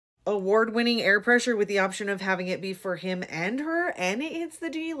award-winning air pressure with the option of having it be for him and her, and it hits the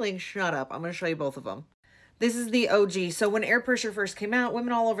G. Like, shut up. I'm going to show you both of them. This is the OG. So when air pressure first came out,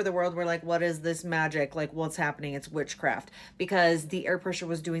 women all over the world were like, what is this magic? Like, what's happening? It's witchcraft. Because the air pressure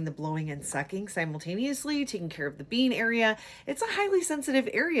was doing the blowing and sucking simultaneously, taking care of the bean area. It's a highly sensitive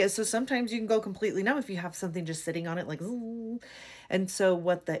area, so sometimes you can go completely numb if you have something just sitting on it like, zzz. And so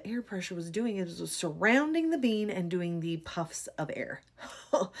what the air pressure was doing is was surrounding the bean and doing the puffs of air.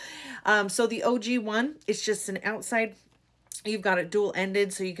 So the OG one, it's just an outside. You've got it dual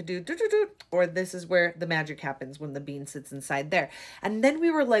ended, so you could do, or this is where the magic happens when the bean sits inside there. And then we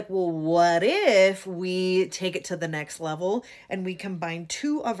were like, well, what if we take it to the next level and we combine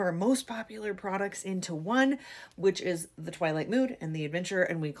two of our most popular products into one, which is the Twilight Mood and the Adventure,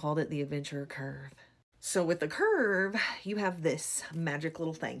 and we called it the Adventure Curve. So with the curve, you have this magic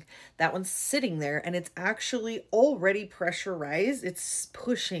little thing. That one's sitting there and it's actually already pressurized. It's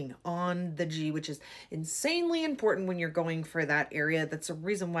pushing on the G, which is insanely important when you're going for that area. That's a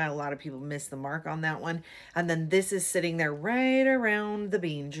reason why a lot of people miss the mark on that one. And then this is sitting there right around the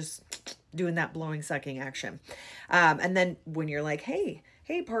bean, just doing that blowing, sucking action. And then when you're like, hey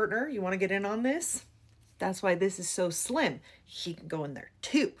partner, you want to get in on this? That's why this is so slim. He can go in there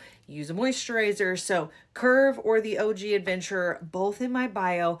too. Use a moisturizer. So Curve or the OG Adventure, both in my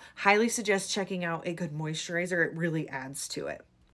bio. Highly suggest checking out a good moisturizer. It really adds to it.